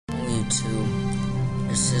to,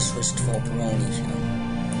 this is Christopher Programe,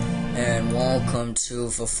 and welcome to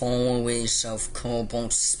the followers of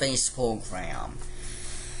Kelbal's space program.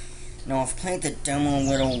 Now, I've played the demo a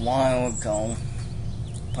little while ago,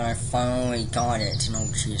 but I finally got it. No,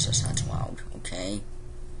 Jesus, that's loud. Okay.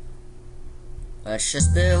 Let's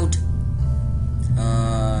just build.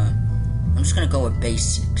 I'm just gonna go with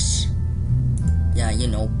basics. Yeah, you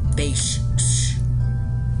know, basics.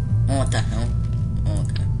 Oh, what the hell?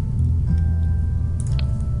 Okay.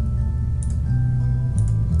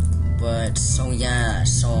 But, so yeah,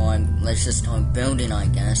 let's just start building, I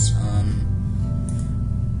guess. I'm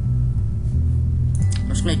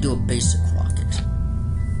just gonna do a basic rocket.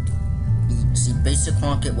 See, basic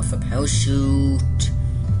rocket with a parachute.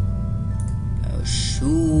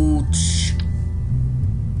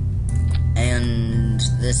 And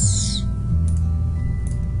this.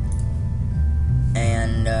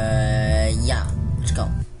 And, yeah, let's go.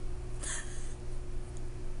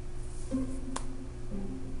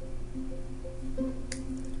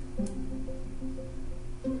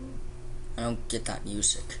 I don't get that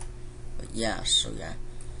music. But yeah, so yeah.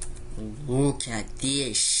 Look at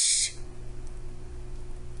this.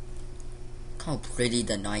 Look how pretty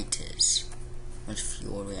the night is. How much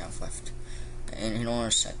fuel we have left? And hold on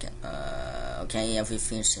a second. Okay,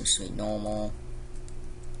 everything seems to be normal.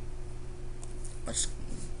 Let's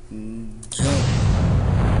go.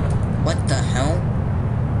 What the hell?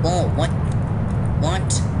 Whoa, what?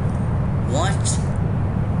 What? What?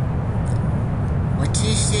 What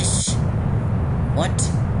is this? What?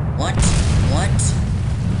 What? What?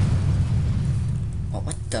 Oh,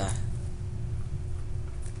 what the?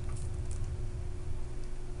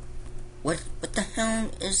 What the hell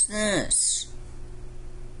is this?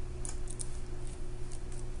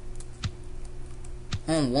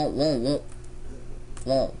 Oh, whoa.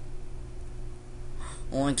 Whoa.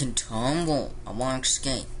 Oh, I can tumble. I want to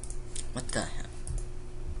escape. What the hell?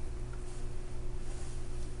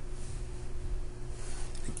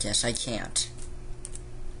 I guess I can't.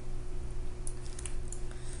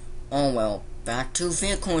 Oh well, back to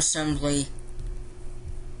vehicle assembly.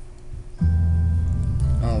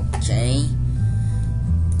 Okay.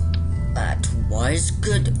 That was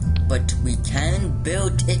good, but we can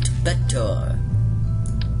build it better.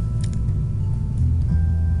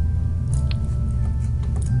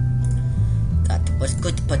 That was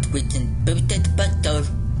good, but we can build it better.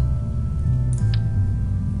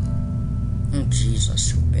 Oh,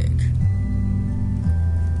 Jesus, so big.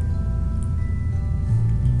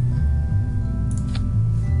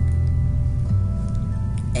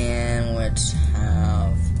 And let's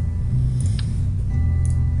have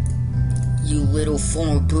you little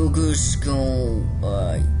four burgers go,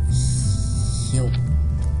 here,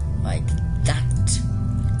 like that.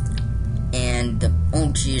 And,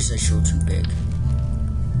 oh Jesus, you're too big.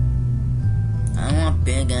 I want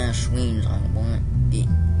big ass wings, I want big.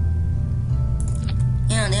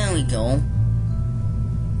 Yeah, there we go.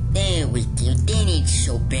 There we go, that ain't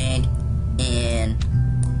so bad. And,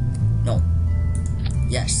 no.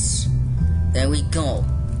 Yes. There we go.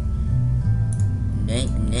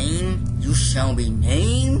 Name, you shall be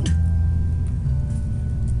named.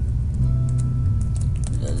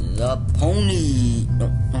 The pony.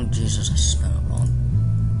 Oh, Jesus, I spelled it wrong.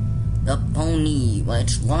 The pony.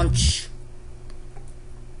 Let's launch.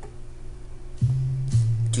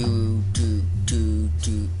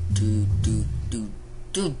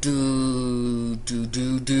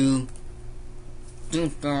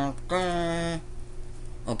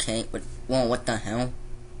 Okay, but whoa, what the hell?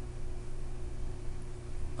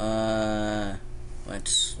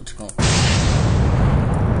 Let's go.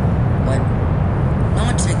 What?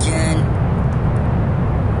 Not again.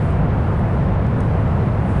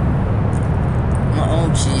 Oh,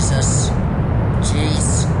 Jesus.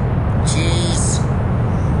 Jeez.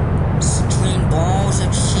 String balls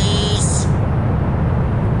of cheese.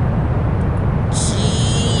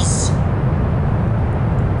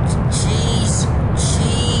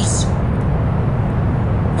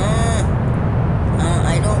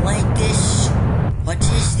 I don't like this. What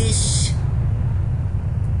is this?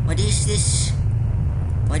 What is this?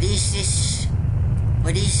 What is this?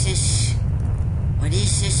 What is this? What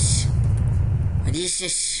is this? What is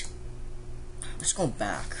this? Let's go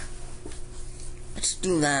back. Let's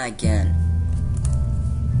do that again.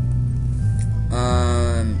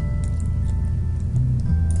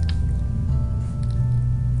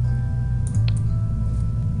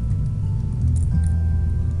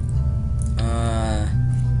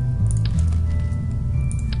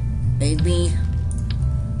 Maybe.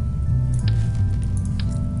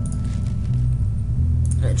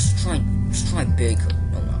 Let's try bigger.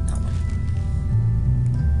 No, not that one.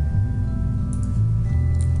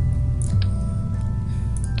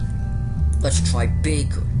 Let's try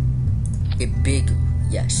bigger. Get bigger.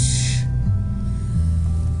 Yes.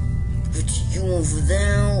 Put you over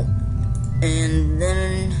there. And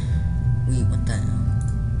then... Wait, what the hell?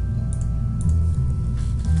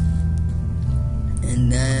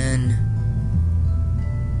 And then...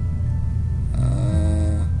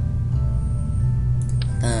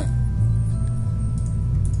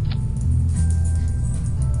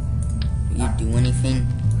 You do anything?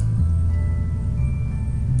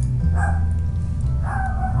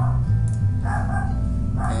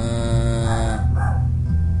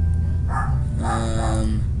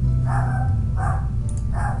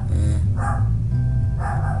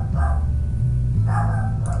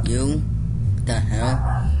 You? The hell?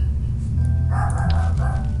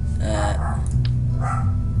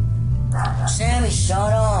 Sammy,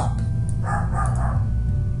 shut up!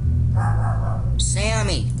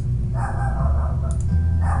 Sammy!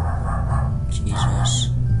 Jesus.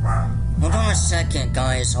 Hold on a second,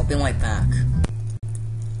 guys. I'll be right back.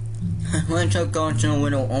 Let's go to a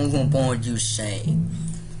little overboard, you say.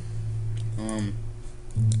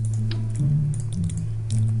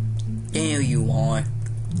 There you are.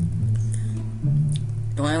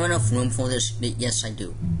 Do I have enough room for this? Yes, I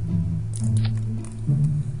do.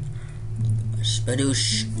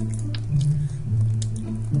 Spadoosh.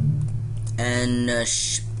 And,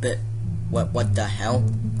 what the hell?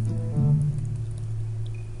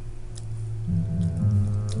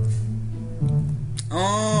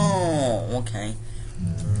 Oh, okay.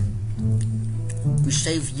 We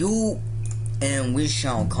save you, and we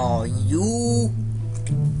shall call you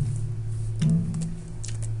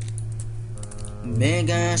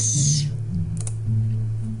Biggest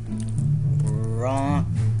Rock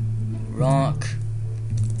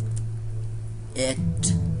It.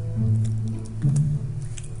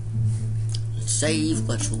 Save,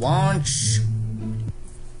 let's launch.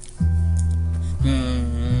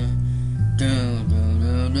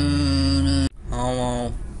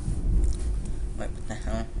 Hello. Wait, what the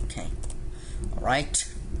hell? Okay. Alright.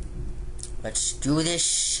 Let's do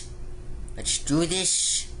this. Let's do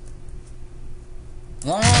this.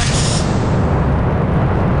 Launch!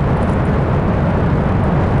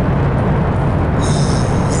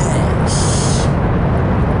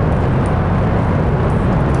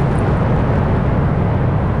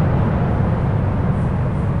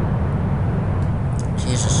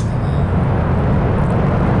 Jesus.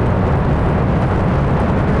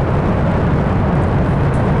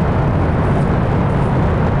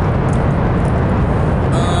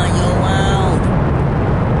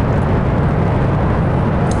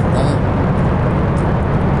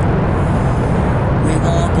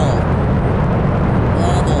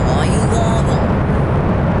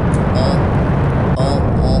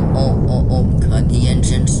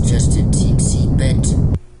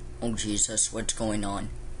 Jesus, what's going on?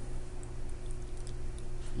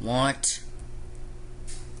 What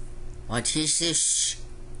is this?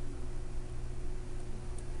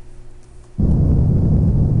 I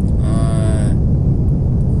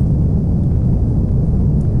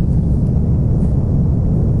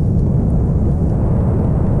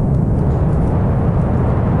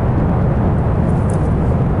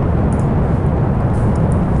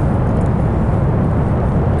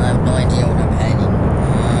have no idea what I'm heading.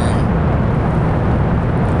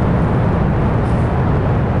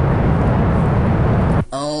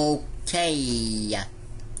 Okay.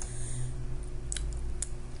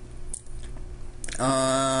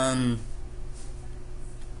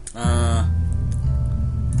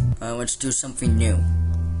 Let's do something new.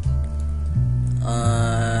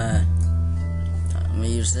 I'm gonna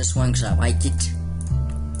use this one because I like it.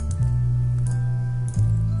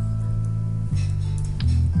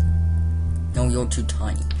 No, you're too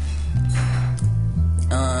tiny.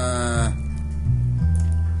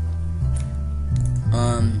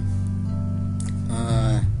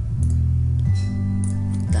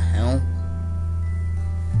 The hell?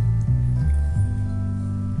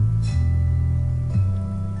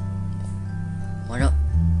 What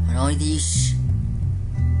are these?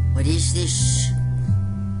 What is this?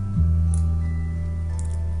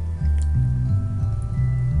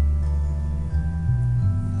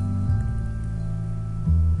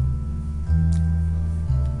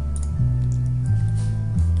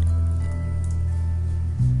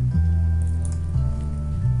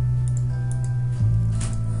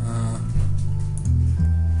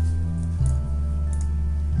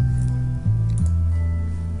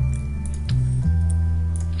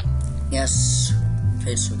 Yes,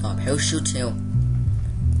 it's with our parachute too,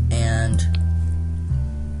 and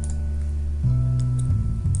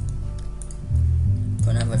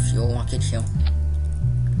gonna have a fuel rocket here.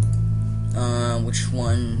 Which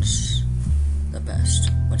one's the best?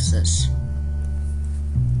 What's this?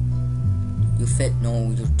 You fit?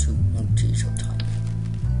 No, you're too. Oh, geez, you're tiny.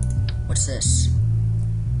 What's this?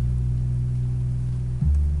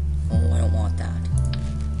 Oh, I don't want that.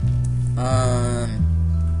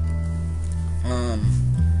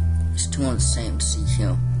 It's two on the same. See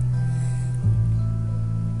here.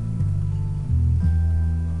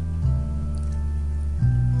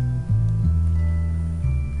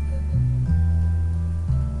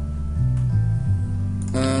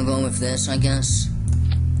 Go with this, I guess.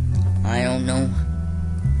 I don't know.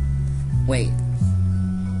 Wait.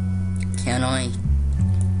 Can I?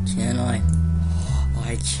 Can I?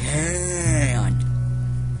 I can!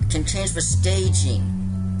 I can change the staging.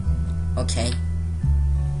 Okay.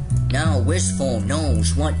 Now Wistful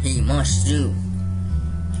knows what he must do.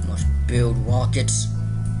 He must build rockets.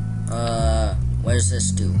 What does this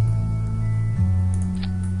do?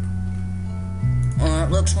 Oh, it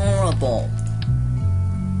looks horrible.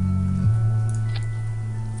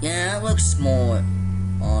 Yeah, it looks more,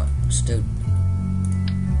 still,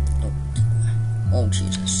 oh,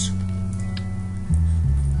 Jesus.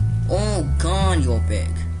 Oh, God, you're big.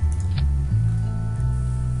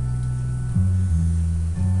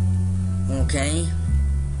 Okay.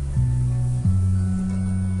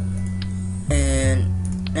 And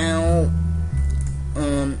now,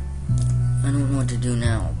 I don't know what to do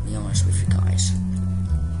now, to be honest with you guys.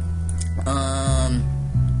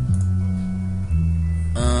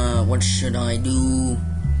 What should I do?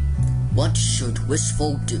 What should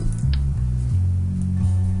Wistful do?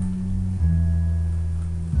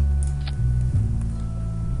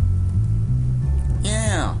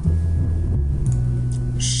 Yeah.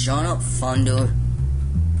 Shut up, Thunder.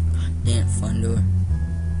 God damn, Thunder.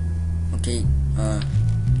 Okay,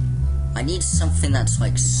 I need something that's,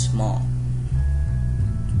 like, small.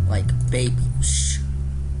 Like, babies.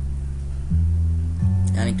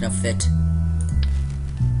 That ain't gonna fit.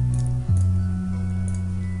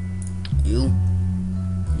 You.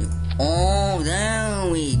 Oh,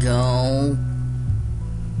 there we go.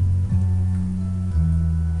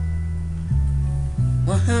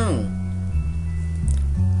 Woohoo!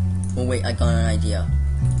 Oh wait, I got an idea.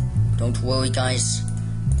 Don't worry, guys.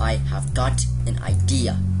 I have got an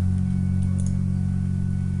idea.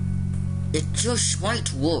 It just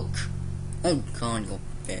might work. Oh God, you're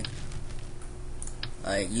big.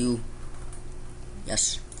 You.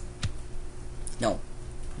 Yes. No.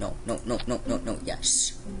 No, no, no, no, no, no,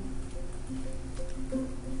 yes.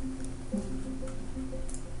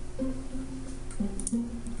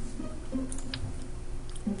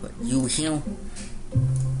 Put you here.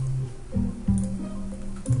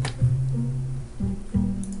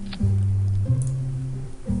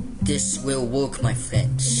 This will work, my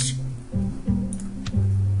friends.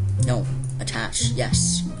 No, attach,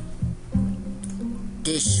 yes.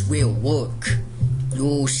 This will work.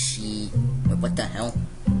 You'll see. Wait, what the hell?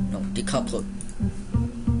 No, decoupler.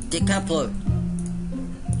 Decoupler!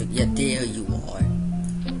 Yeah, there you are.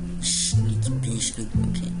 Sneaky beast.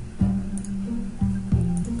 Okay.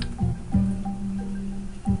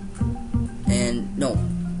 And, no.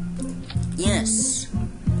 Yes.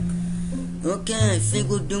 Okay, I think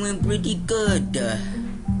we're doing pretty good.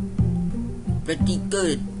 Pretty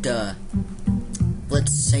good.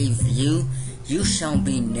 Let's save you. You shall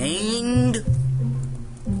be named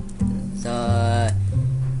the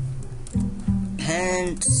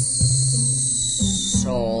pencil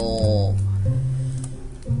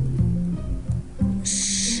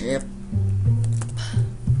ship.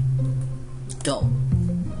 Go.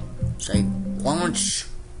 Say launch.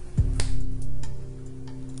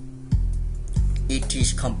 It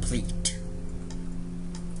is complete.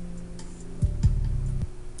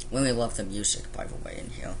 Really love the music, by the way,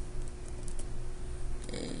 in here.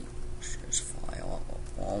 Okay, this file.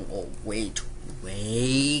 Oh, wait.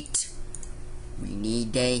 We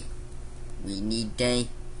need day,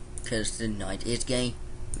 because the night is gay.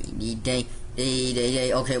 We need day.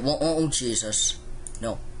 Okay, well, oh, Jesus.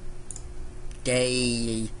 No.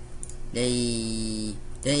 Day. Okay,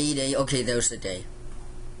 there's the day.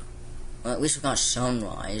 Well, at least we got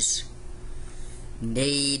sunrise.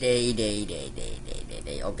 Day.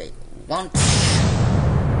 Okay, launch.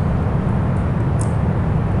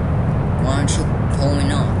 Why aren't you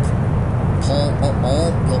pulling up?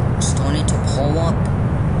 You're starting to pull up.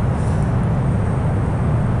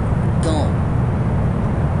 Go.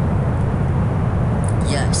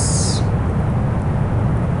 Yes.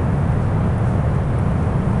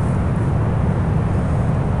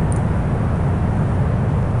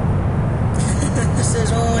 This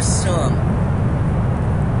is awesome.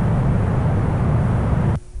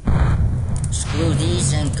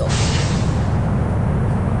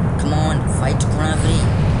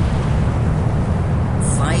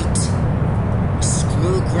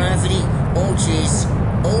 Oh jeez.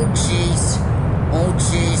 Oh jeez. Oh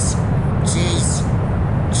jeez. Jeez.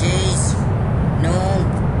 Jeez. No.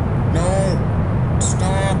 No.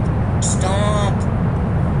 Stop. Stop.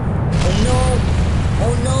 Oh no.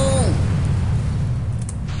 Oh no.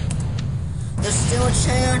 There's still a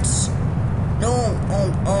chance. No.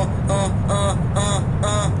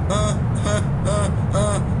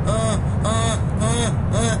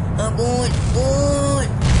 I'm going.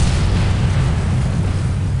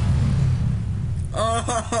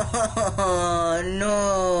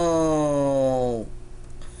 No.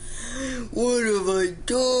 What have I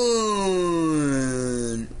done?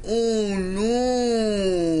 Oh no.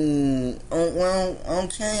 Oh well,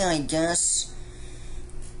 okay, I guess.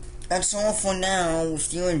 That's all for now.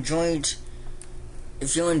 If you enjoyed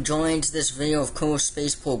this video of Cool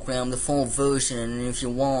Space Program, the full version, and if you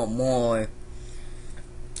want more,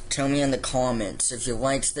 tell me in the comments. If you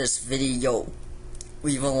liked this video,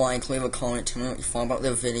 leave a like, leave a comment, tell me what you thought about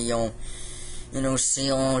the video, and I'll see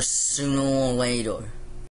you all sooner or later.